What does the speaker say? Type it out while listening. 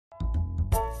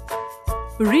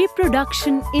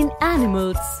Reproduction in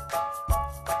animals.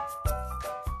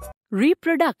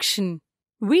 Reproduction.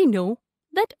 We know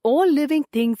that all living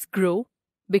things grow,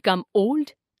 become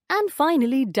old, and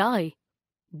finally die.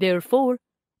 Therefore,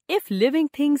 if living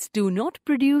things do not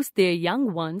produce their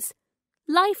young ones,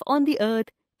 life on the earth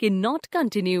cannot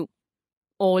continue.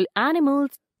 All animals,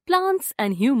 plants,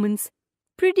 and humans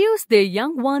produce their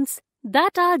young ones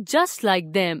that are just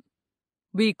like them.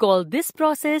 We call this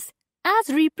process as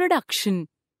reproduction.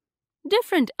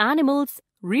 Different animals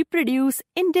reproduce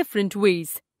in different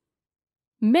ways.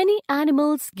 Many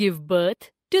animals give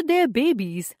birth to their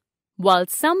babies, while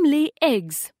some lay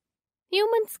eggs.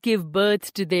 Humans give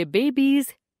birth to their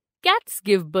babies, cats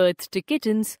give birth to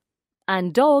kittens,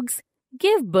 and dogs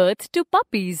give birth to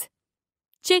puppies.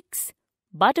 Chicks,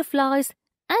 butterflies,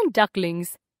 and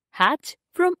ducklings hatch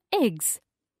from eggs.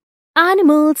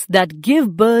 Animals that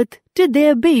give birth to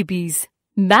their babies.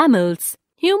 Mammals.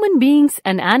 Human beings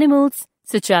and animals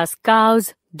such as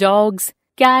cows, dogs,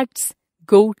 cats,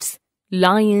 goats,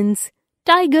 lions,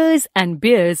 tigers, and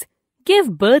bears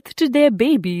give birth to their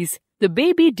babies. The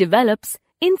baby develops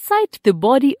inside the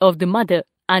body of the mother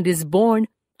and is born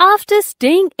after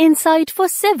staying inside for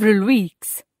several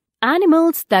weeks.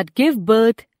 Animals that give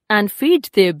birth and feed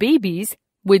their babies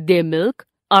with their milk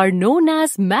are known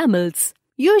as mammals.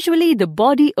 Usually the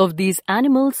body of these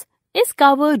animals is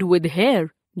covered with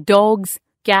hair. Dogs,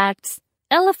 cats,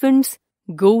 elephants,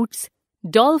 goats,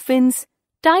 dolphins,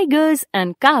 tigers,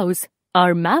 and cows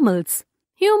are mammals.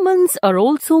 Humans are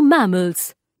also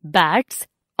mammals. Bats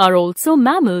are also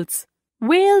mammals.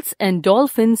 Whales and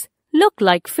dolphins look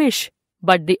like fish,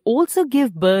 but they also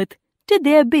give birth to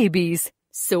their babies.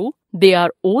 So, they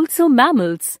are also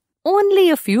mammals. Only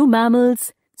a few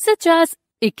mammals, such as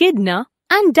echidna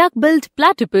and duck-billed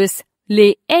platypus,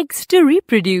 lay eggs to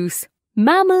reproduce.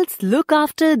 Mammals look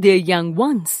after their young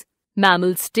ones.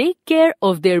 Mammals take care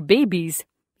of their babies.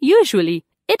 Usually,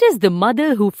 it is the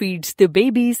mother who feeds the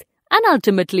babies and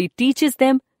ultimately teaches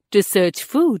them to search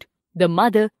food. The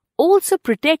mother also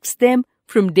protects them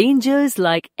from dangers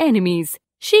like enemies.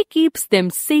 She keeps them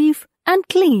safe and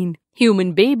clean.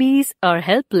 Human babies are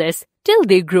helpless till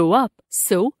they grow up.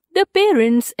 So, the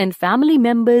parents and family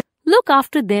members look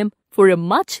after them for a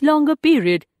much longer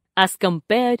period as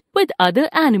compared with other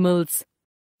animals.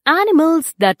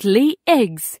 Animals that lay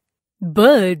eggs.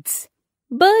 Birds.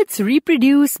 Birds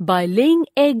reproduce by laying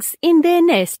eggs in their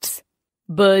nests.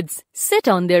 Birds sit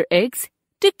on their eggs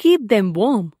to keep them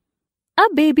warm. A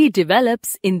baby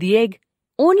develops in the egg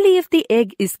only if the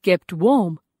egg is kept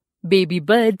warm. Baby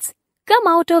birds come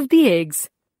out of the eggs.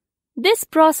 This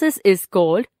process is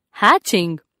called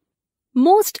hatching.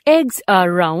 Most eggs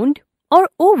are round or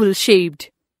oval-shaped.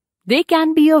 They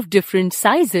can be of different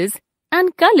sizes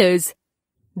and colors.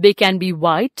 They can be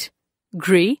white,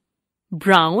 grey,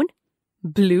 brown,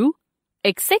 blue,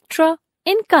 etc.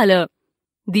 in color.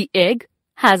 The egg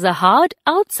has a hard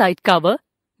outside cover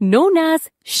known as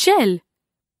shell.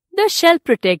 The shell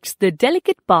protects the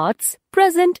delicate parts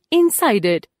present inside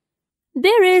it.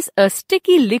 There is a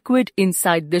sticky liquid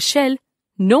inside the shell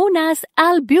known as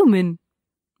albumin.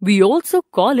 We also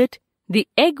call it the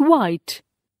egg white.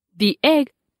 The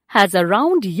egg has a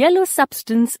round yellow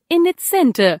substance in its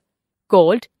center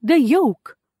called the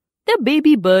yolk. The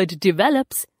baby bird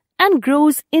develops and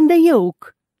grows in the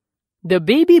yolk. The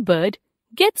baby bird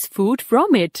gets food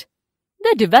from it.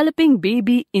 The developing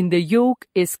baby in the yolk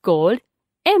is called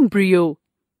embryo.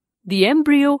 The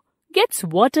embryo gets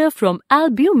water from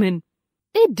albumin.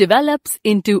 It develops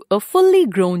into a fully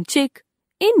grown chick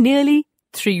in nearly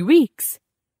 3 weeks.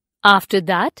 After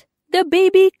that, the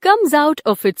baby comes out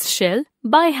of its shell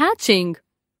by hatching.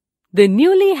 The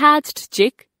newly hatched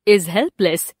chick is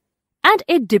helpless and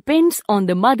it depends on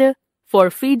the mother for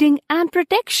feeding and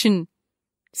protection.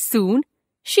 Soon,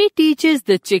 she teaches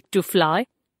the chick to fly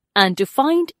and to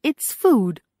find its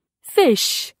food.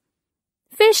 Fish.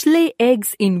 Fish lay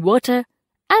eggs in water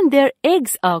and their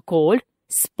eggs are called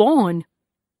spawn.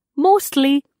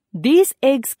 Mostly, these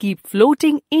eggs keep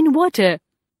floating in water.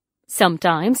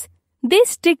 Sometimes, they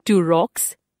stick to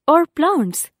rocks or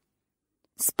plants.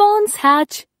 Spawns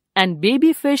hatch and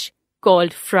baby fish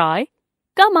called fry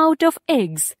come out of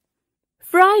eggs.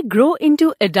 Fry grow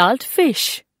into adult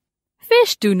fish.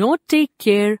 Fish do not take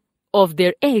care of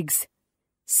their eggs.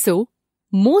 So,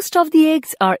 most of the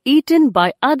eggs are eaten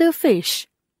by other fish.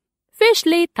 Fish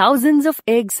lay thousands of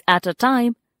eggs at a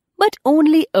time, but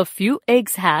only a few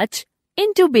eggs hatch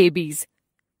into babies,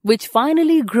 which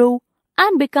finally grow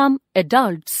and become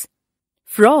adults.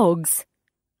 Frogs.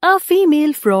 A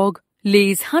female frog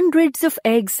lays hundreds of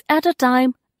eggs at a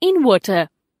time in water.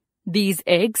 These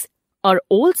eggs are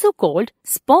also called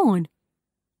spawn.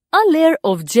 A layer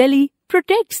of jelly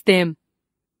protects them.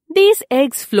 These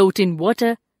eggs float in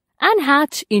water and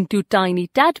hatch into tiny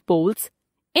tadpoles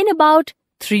in about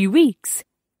 3 weeks.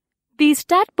 These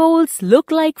tadpoles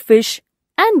look like fish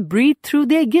and breathe through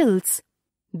their gills.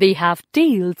 They have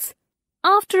tails.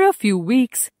 After a few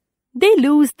weeks, they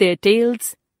lose their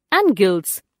tails and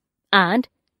gills and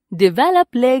develop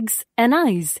legs and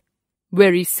eyes.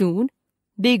 Very soon,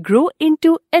 they grow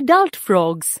into adult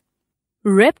frogs.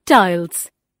 Reptiles.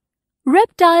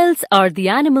 Reptiles are the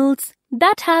animals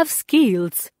that have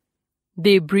scales.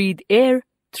 They breathe air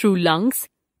through lungs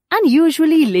and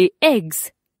usually lay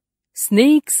eggs.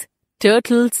 Snakes,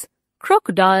 turtles,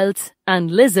 crocodiles,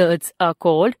 and lizards are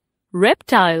called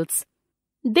reptiles.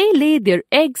 They lay their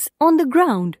eggs on the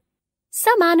ground.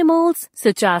 Some animals,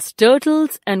 such as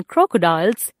turtles and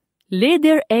crocodiles, lay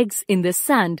their eggs in the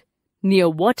sand near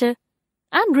water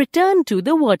and return to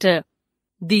the water.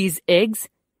 These eggs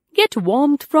get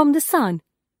warmed from the sun,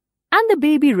 and the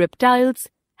baby reptiles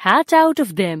hatch out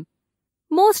of them.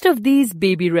 Most of these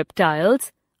baby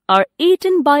reptiles are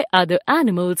eaten by other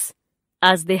animals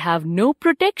as they have no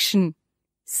protection.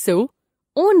 So,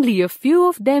 only a few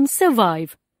of them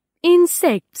survive.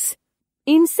 Insects.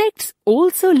 Insects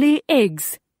also lay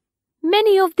eggs.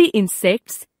 Many of the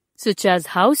insects, such as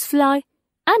housefly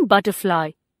and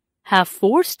butterfly, have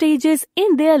 4 stages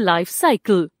in their life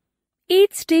cycle.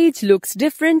 Each stage looks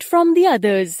different from the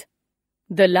others.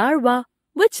 The larva,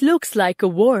 which looks like a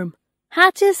worm,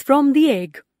 hatches from the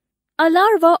egg. A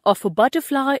larva of a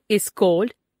butterfly is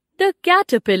called the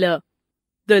caterpillar.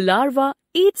 The larva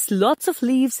eats lots of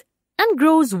leaves and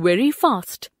grows very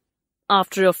fast.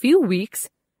 After a few weeks,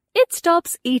 it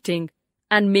stops eating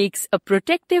and makes a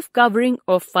protective covering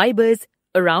of fibers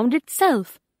around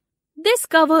itself. This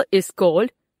cover is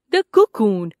called the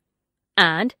cocoon,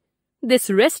 and this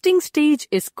resting stage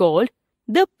is called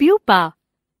the pupa.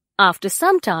 After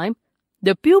some time,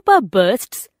 the pupa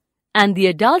bursts and the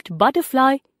adult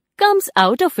butterfly comes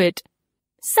out of it.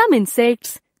 Some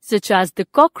insects, such as the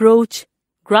cockroach,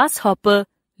 grasshopper,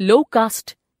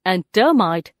 locust, and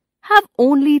termite, have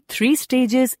only 3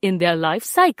 stages in their life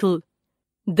cycle.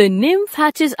 The nymph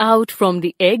hatches out from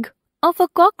the egg of a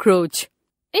cockroach.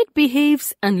 It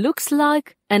behaves and looks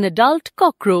like an adult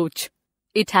cockroach.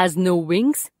 It has no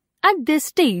wings at this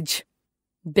stage.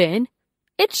 Then,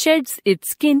 it sheds its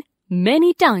skin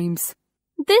many times.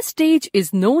 This stage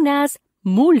is known as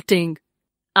molting.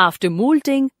 After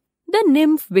molting, the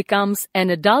nymph becomes an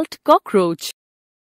adult cockroach.